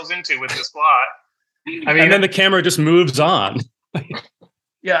trapped ourselves into with this plot. I mean, and then the camera just moves on.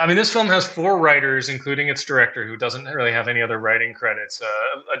 Yeah, I mean, this film has 4 writers, including its director, who doesn't really have any other writing credits.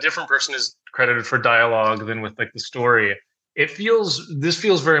 A different person is credited for dialogue than with like the story. This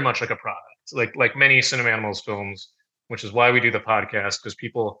feels very much like a product, like many Cinemanimals films, which is why we do the podcast, because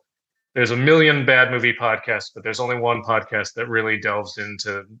there's a million bad movie podcasts, but there's only one podcast that really delves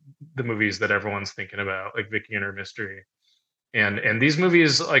into the movies that everyone's thinking about, like Vicky and Her Mystery. And these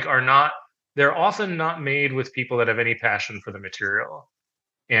movies they're often not made with people that have any passion for the material.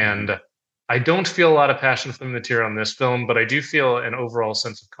 And I don't feel a lot of passion for the material in this film, but I do feel an overall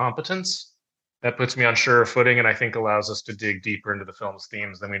sense of competence that puts me on surer footing, and I think allows us to dig deeper into the film's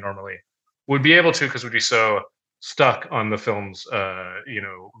themes than we normally would be able to, because we'd be so stuck on the film's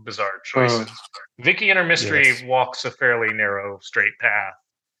bizarre choices. Vicky and Her Mystery walks a fairly narrow, straight path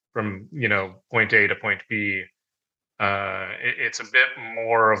from point A to point B. It's a bit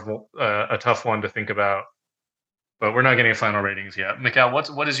more of a tough one to think about. But we're not getting final ratings yet. MIkal,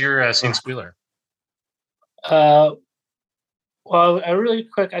 what is your scene squealer? Well, really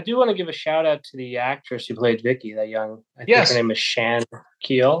quick, I do want to give a shout out to the actress who played Vicky, that young. I think her name is Shan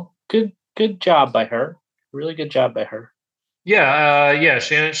Keel. Good job by her. Really good job by her. Yeah,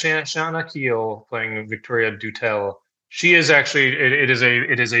 Shanna Keel playing Victoria Dutel. She is actually it is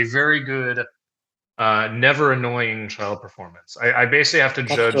a very good, never annoying child performance. I basically have to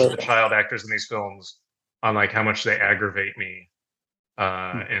judge the child actors in these films on like how much they aggravate me,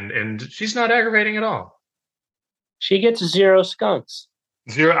 and she's not aggravating at all. She gets 0 skunks.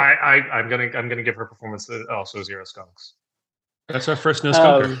 0. I'm gonna give her performance also 0 skunks. That's our first no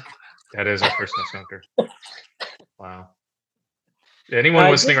skunker. That is our first no skunker. Wow. Anyone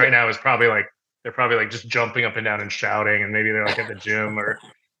listening right now is probably like just jumping up and down and shouting, and maybe they're like at the gym or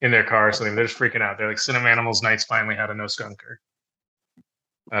in their car or something. They're just freaking out. They're like, Cinemanimals Nights finally had a no skunker.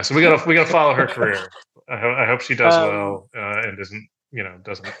 So we gotta follow her career. I hope she does well and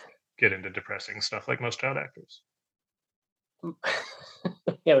doesn't get into depressing stuff like most child actors.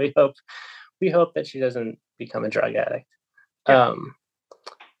 Yeah, we hope that she doesn't become a drug addict.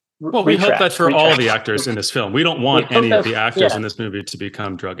 Well, we hope that for all the actors in this film. We don't want any of the actors in this movie to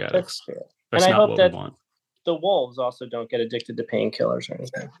become drug addicts. That's not what we want. The wolves also don't get addicted to painkillers or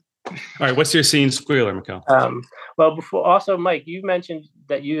anything. All right, what's your scene squealer, MIkal? Well, before also, Mike, you mentioned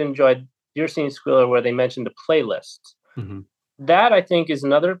that you enjoyed your scene squealer where they mentioned the playlist. Mm-hmm. That, I think, is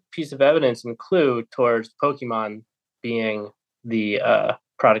another piece of evidence and clue towards Pokemon being the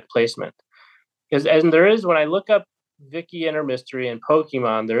product placement. And there is, when I look up Vicky and Her Mystery and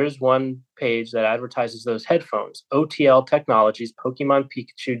Pokemon, there is one page that advertises those headphones, OTL Technologies, Pokemon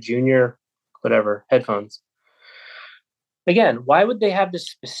Pikachu Junior, whatever, headphones. again, why would they have this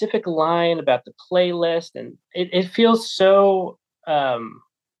specific line about the playlist? And it feels so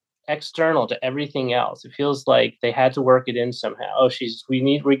external to everything else. It feels like they had to work it in somehow. Oh,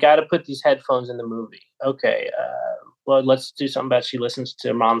 we got to put these headphones in the movie. Okay, well, let's do something about she listens to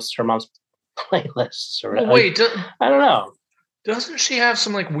her mom's playlists. Or wait, I don't know. Doesn't she have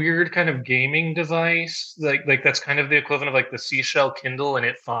some like weird kind of gaming device? Like that's kind of the equivalent of like the seashell Kindle, and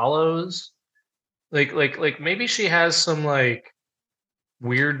it follows. Like maybe she has some like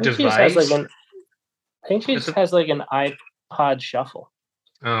weird device. I think she just has like an iPod Shuffle.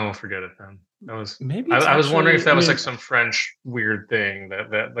 Oh, forget it then. That was maybe. I was wondering if that was like some French weird thing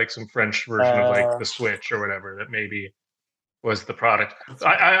that like some French version of like the Switch or whatever that maybe was the product.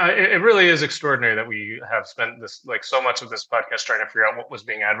 It really is extraordinary that we have spent this like so much of this podcast trying to figure out what was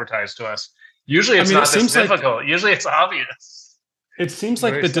being advertised to us. Usually it's not this difficult. Usually it's obvious. It seems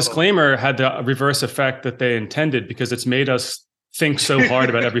like the disclaimer had the reverse effect that they intended, because it's made us think so hard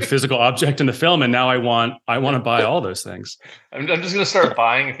about every physical object in the film, and now I want to buy all those things. I'm just going to start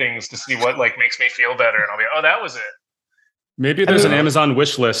buying things to see what like makes me feel better, and I'll be, oh, that was it. Maybe there's an Amazon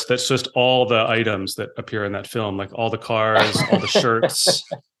wish list that's just all the items that appear in that film, like all the cars, all the shirts,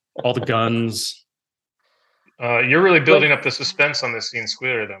 all the guns. You're really building up the suspense on this scene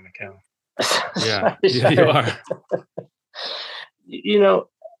squealer, though, MIkal. Yeah, you are. You know,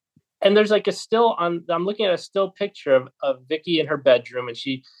 and there's like a still I'm looking at a still picture of Vicky in her bedroom, and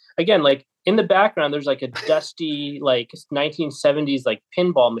she, again, like in the background, there's like a dusty like 1970s like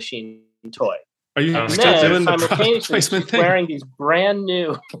pinball machine toy. Are you still doing the simultaneously wearing these brand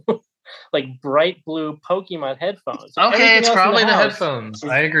new like bright blue Pokemon headphones? Okay, it's probably the headphones.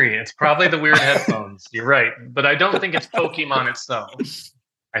 I agree. It's probably the weird headphones. You're right. But I don't think it's Pokemon itself.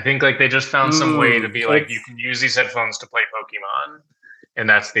 I think like they just found some way to be like, you can use these headphones to play Pokemon. And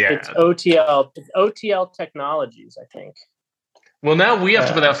that's the ad. It's OTL Technologies, I think. Well, now we have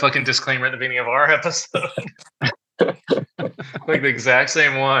to put that fucking disclaimer at the beginning of our episode. Like the exact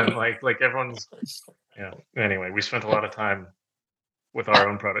same one. Like everyone's. Yeah. Anyway, we spent a lot of time with our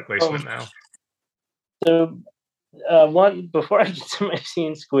own product placement now. So, before I get to my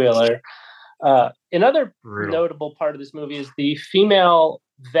scene squealer, another notable part of this movie is the female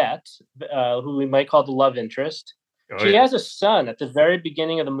vet, who we might call the love interest. She has a son at the very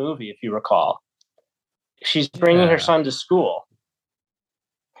beginning of the movie, if you recall. She's bringing her son to school.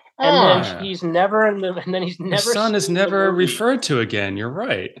 And then he's never His son is never referred to again. You're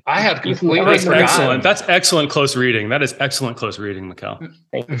right. I had completely forgotten. Excellent. That's excellent close reading. That is excellent close reading, MIkal.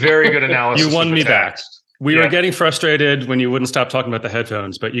 Very good analysis. You won me back. We were getting frustrated when you wouldn't stop talking about the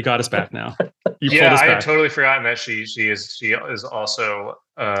headphones, but you got us back now. You pulled us back. I had totally forgotten that she is also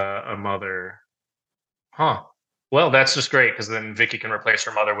a mother. Huh. Well, that's just great, because then Vicky can replace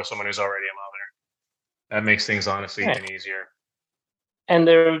her mother with someone who's already a mother. That makes things honestly even easier. And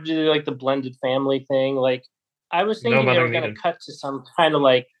there would be like the blended family thing. Like I was thinking they were going to cut to some kind of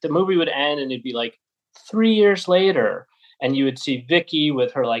like the movie would end and it'd be like 3 years later, and you would see Vicky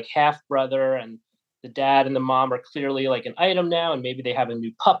with her like half brother, and the dad and the mom are clearly like an item now, and maybe they have a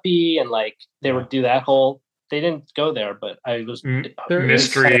new puppy, and like they would do that whole. They didn't go there, but I was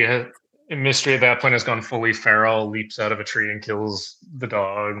Mystery at that point has gone fully feral, leaps out of a tree and kills the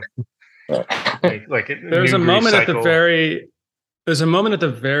dog. There's a moment at the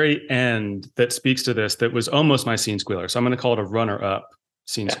very end that speaks to this that was almost my scene squealer. So I'm going to call it a runner-up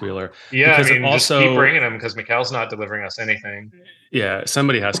scene squealer. Yeah, I mean, just keep bringing them, because MIkal's not delivering us anything. Yeah,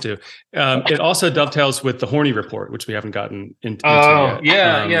 somebody has to. It also dovetails with the horny report, which we haven't gotten into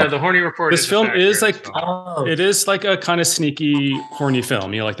yet. The horny report. This film is like it is like a kind of sneaky horny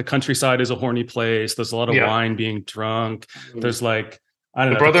film. You know, like the countryside is a horny place. There's a lot of wine being drunk. There's like, I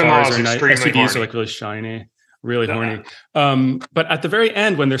don't know. The brother-in-law is extremely SUVs horny. are like really shiny, really horny. But at the very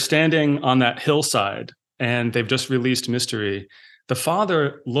end, when they're standing on that hillside and they've just released Mystery, the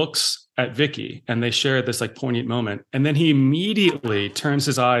father looks at Vicky and they share this like poignant moment. And then he immediately turns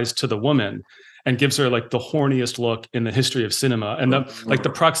his eyes to the woman and gives her like the horniest look in the history of cinema. And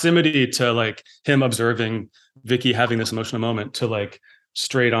the proximity to like him observing Vicky having this emotional moment to like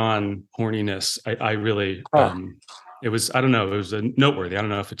straight on horniness. I really, it was, I don't know, it was noteworthy. I don't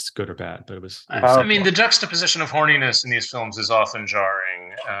know if it's good or bad, but it was. I mean, the juxtaposition of horniness in these films is often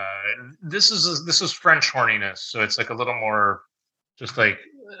jarring. This is French horniness. So it's like a little more just like,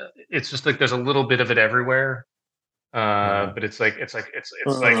 it's just like there's a little bit of it everywhere. But it's like how,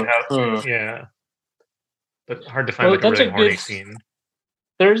 but hard to find like a really horny scene.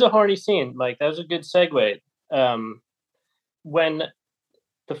 There's a horny scene. Like that was a good segue. When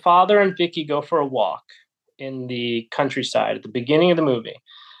the father and Vicky go for a walk in the countryside at the beginning of the movie,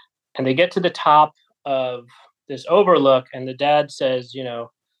 and they get to the top of this overlook, and the dad says,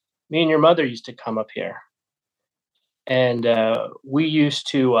 me and your mother used to come up here, and we used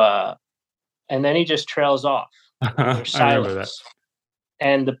to, and then he just trails off. There's silence. I remember that.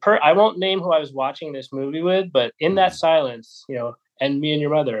 And I won't name who I was watching this movie with, but in that silence, and me and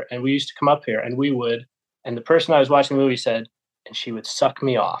your mother, and we used to come up here, and we would, and the person I was watching the movie said, and she would suck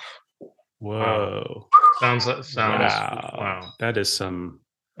me off. Whoa. Sounds wow. That is some.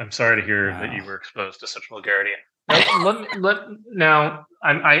 I'm sorry to hear that you were exposed to such vulgarity. Now,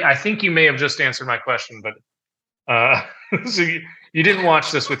 I think you may have just answered my question, but so you didn't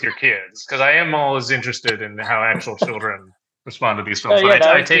watch this with your kids, because I am always interested in how actual children respond to these films.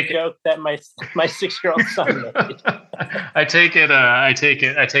 I take the joke that my 6-year-old son made. I take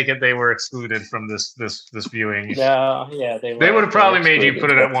it they were excluded from this viewing. No, yeah, they would have probably made you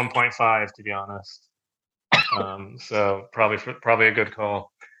put it at 1.5, to be honest. So probably a good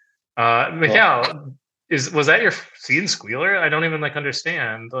call. MIkal, was that your scene squealer? I don't even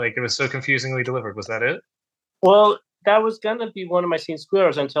understand. It was so confusingly delivered. Was that it? Well, that was gonna be one of my scene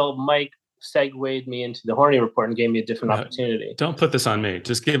squealers until Mike segued me into the horny report and gave me a different opportunity. Don't put this on me.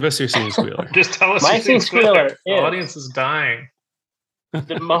 Just give us your scene squealer. Just tell us my scene squealer. The audience is dying.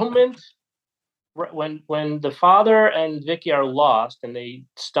 The moment when the father and Vicky are lost and they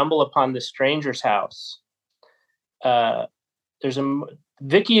stumble upon the stranger's house,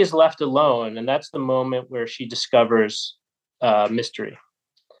 Vicky is left alone, and that's the moment where she discovers mystery.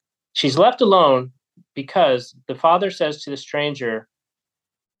 She's left alone because the father says to the stranger,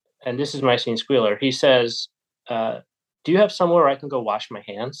 and this is my scene squealer, he says, do you have somewhere I can go wash my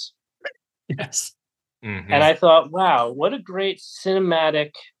hands? Yes. Mm-hmm. And I thought, wow, what a great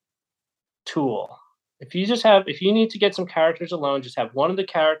cinematic tool. If you need to get some characters alone, just have one of the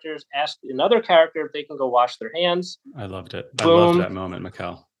characters ask another character if they can go wash their hands. I loved it. Boom. I loved that moment,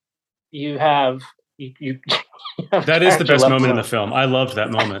 MIkal. You have that is the best moment in the film. I loved that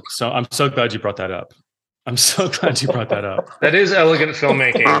moment. So I'm so glad you brought that up. That is elegant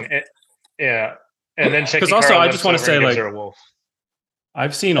filmmaking. Yeah. And then because also I just want to say,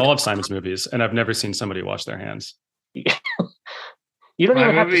 I've seen all of Simon's movies, and I've never seen somebody wash their hands. You don't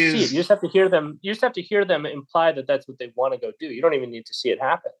even have to see it. You just have to hear them. You just have to hear them imply that that's what they want to go do. You don't even need to see it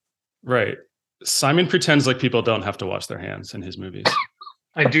happen. Right. Simon pretends like people don't have to wash their hands in his movies.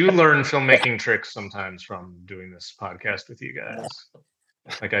 I do learn filmmaking tricks sometimes from doing this podcast with you guys.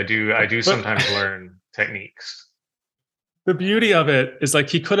 I do sometimes learn techniques. The beauty of it is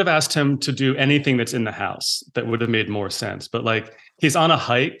he could have asked him to do anything that's in the house that would have made more sense. But he's on a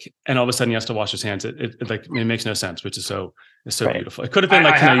hike and all of a sudden he has to wash his hands. It makes no sense, which is so right. Beautiful. It could have been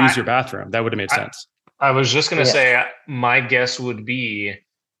can I use your bathroom? That would have made sense. I was just going to say, my guess would be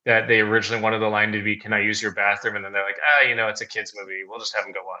that they originally wanted the line to be, can I use your bathroom? And then they're like, it's a kid's movie. We'll just have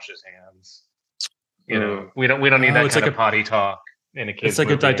him go wash his hands. We don't need that kind of potty talk in a kid's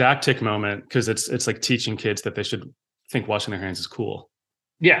movie. It's a didactic moment because it's teaching kids that they should think washing their hands is cool.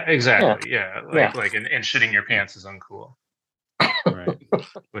 Yeah, exactly. Yeah. And shitting your pants is uncool. Right.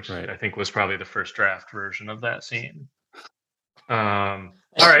 Which I think was probably the first draft version of that scene. All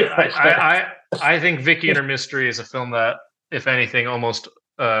right. I think Vicky and Her Mystery is a film that, if anything, almost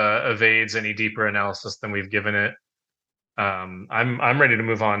evades any deeper analysis than we've given it. I'm ready to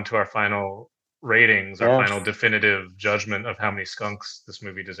move on to our final ratings, our final definitive judgment of how many skunks this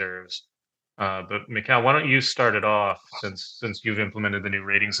movie deserves. But MIkal, why don't you start it off, since you've implemented the new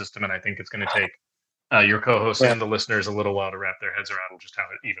rating system, and I think it's going to take your co-hosts and the listeners a little while to wrap their heads around just how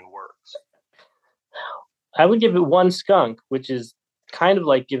it even works. I would give it 1 skunk, which is kind of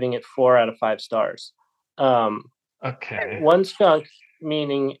like giving it 4 out of 5 stars. Okay. 1 skunk,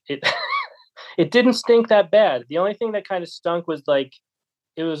 meaning it didn't stink that bad. The only thing that kind of stunk was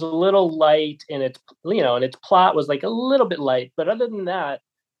it was a little light in its, and its plot was a little bit light. But other than that,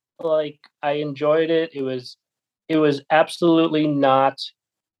 I enjoyed it. It was absolutely not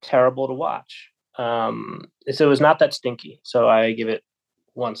terrible to watch. So it was not that stinky. So I give it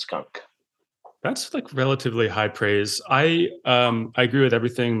 1 skunk. That's relatively high praise. I agree with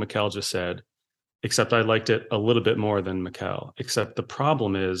everything MIkal just said, except I liked it a little bit more than MIkal. Except the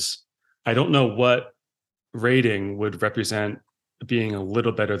problem is, I don't know what rating would represent being a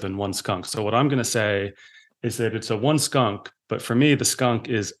little better than 1 skunk. So what I'm going to say is that it's a 1 skunk, but for me, the skunk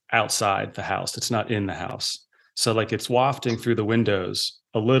is outside the house. It's not in the house. So it's wafting through the windows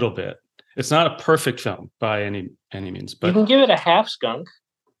a little bit. It's not a perfect film by any means, but you can give it a half skunk.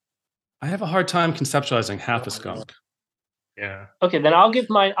 I have a hard time conceptualizing half a skunk. Yeah. Okay, then I'll give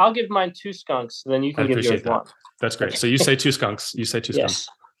mine 2 skunks. Then you can give yours 1. That's great. So you say 2 skunks. You say 2 skunks.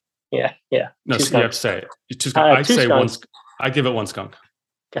 Yeah. No, so you have to say it. 2 skunks. I say 1. I give it 1 skunk.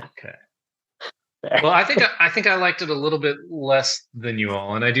 Okay. Well, I think I liked it a little bit less than you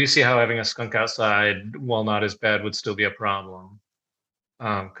all, and I do see how having a skunk outside, while not as bad, would still be a problem.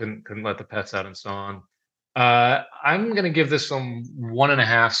 Couldn't let the pets out and so on. I'm gonna give this film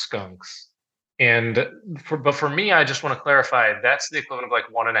 1.5 skunks, and for me, I just want to clarify that's the equivalent of like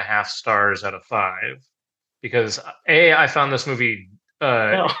 1.5 stars out of 5, because I found this movie,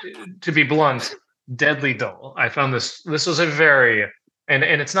 No. to be blunt, deadly dull. I found this was a very, and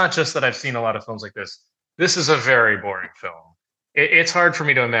it's not just that I've seen a lot of films like this. This is a very boring film. It's hard for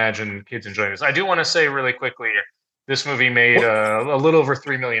me to imagine kids enjoying this. I do want to say really quickly, this movie made a little over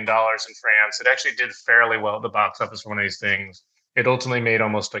 $3 million in France. It actually did fairly well at the box office for one of these things. It ultimately made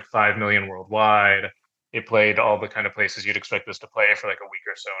almost like 5 million worldwide. It played all the kind of places you'd expect this to play for like a week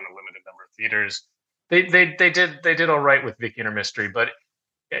or so in a limited number of theaters. They did all right with Vicky and Her Mystery, but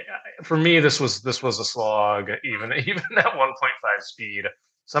for me this was a slog, even at 1.5 speed.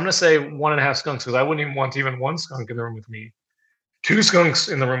 So I'm gonna say 1.5 skunks, because I wouldn't even want even one skunk in the room with me. 2 skunks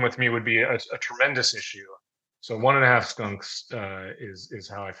in the room with me would be a tremendous issue. So 1.5 skunks is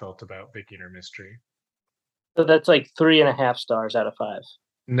how I felt about Vicky and Her Mystery. So that's like 3.5 stars out of 5.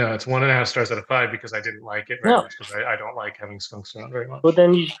 No, it's 1.5 stars out of 5 because I didn't like it very much, because I don't like having skunks around very much. Well,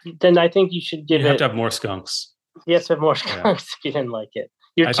 then I think you should give You have to have more skunks. You have to have more skunks if you didn't like it.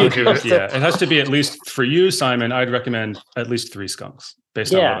 I think it has to be, at least for you, Simon, I'd recommend at least 3 skunks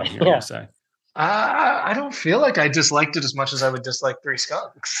based on what I'm hearing you say. I don't feel like I disliked it as much as I would dislike 3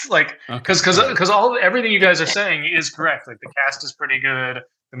 skunks. Like, because everything you guys are saying is correct. Like, the cast is pretty good.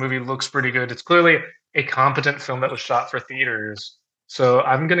 The movie looks pretty good. It's clearly a competent film that was shot for theaters. So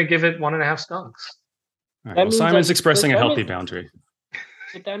I'm going to give it 1.5 skunks. Right. Well, Simon's expressing a healthy boundary.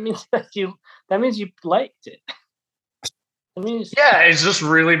 But that means you liked it. Yeah, it's just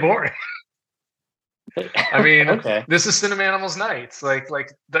really boring. I mean, okay. This is Cinemanimals nights. Like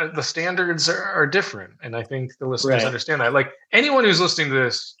the standards are different, and I think the listeners understand that. Like, anyone who's listening to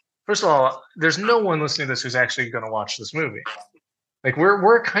this, first of all, there's no one listening to this who's actually going to watch this movie. Like,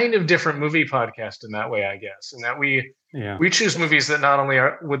 we're a kind of different movie podcast in that way, I guess, in that we choose movies that not only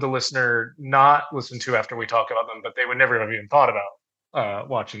would the listener not listen to after we talk about them, but they would never have even thought about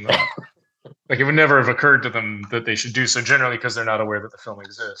watching them. Like, it would never have occurred to them that they should do so, generally because they're not aware that the film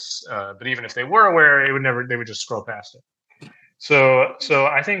exists. But even if they were aware, they would just scroll past it. So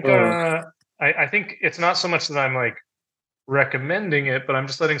I think I think it's not so much that I'm like recommending it, but I'm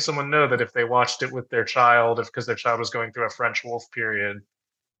just letting someone know that if they watched it with their child, because their child was going through a French Wolf period,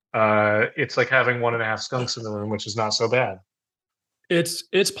 it's like having 1.5 skunks in the room, which is not so bad.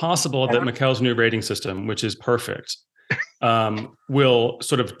 It's possible that MIkal's new rating system, which is perfect, will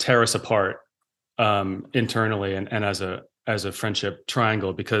sort of tear us apart internally and as a friendship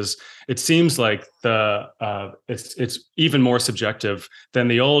triangle, because it seems like it's even more subjective than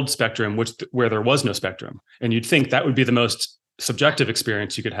the old spectrum, where there was no spectrum, and you'd think that would be the most subjective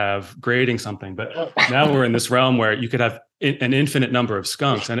experience you could have grading something. But now we're in this realm where you could have an infinite number of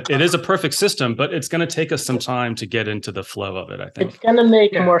skunks, and it is a perfect system, but it's going to take us some time to get into the flow of it. I think it's going to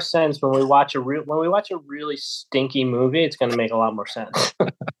make more sense when we watch a really stinky movie. It's going to make a lot more sense.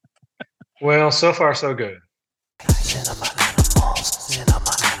 Well, so far so good. Cinemanimals,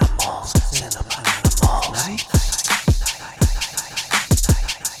 Cinemanimals, Cinemanimals.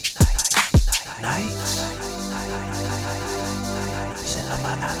 Night.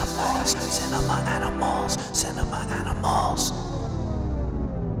 Cinemanimals, Cinemanimals, Cinemanimals.